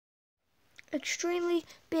extremely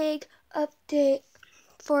big update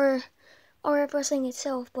for RF Wrestling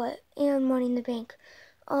itself, and Money in the Bank.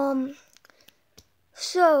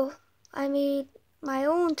 So I made my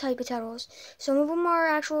own type of titles. Some of them are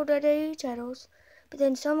actual WWE titles, but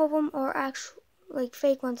then some of them are actual like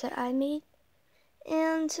fake ones that I made.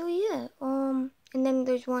 And so yeah, and then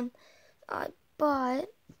there's one I bought,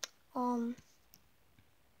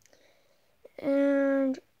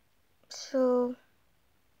 and so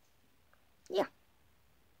yeah,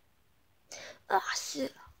 awesome.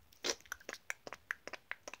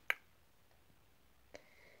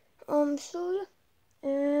 So yeah,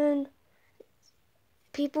 and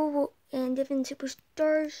people will, and different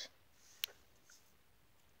superstars.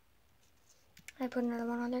 I put another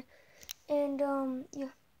one on there, and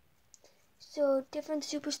yeah, so different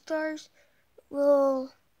superstars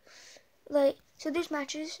will so there's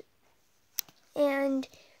matches, and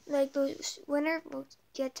like those winner will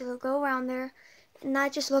get to go around there and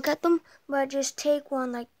not just look at them, but just take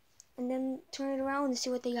one and then turn it around and see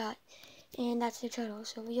what they got, and that's their title.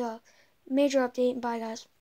 So yeah, major update. Bye guys.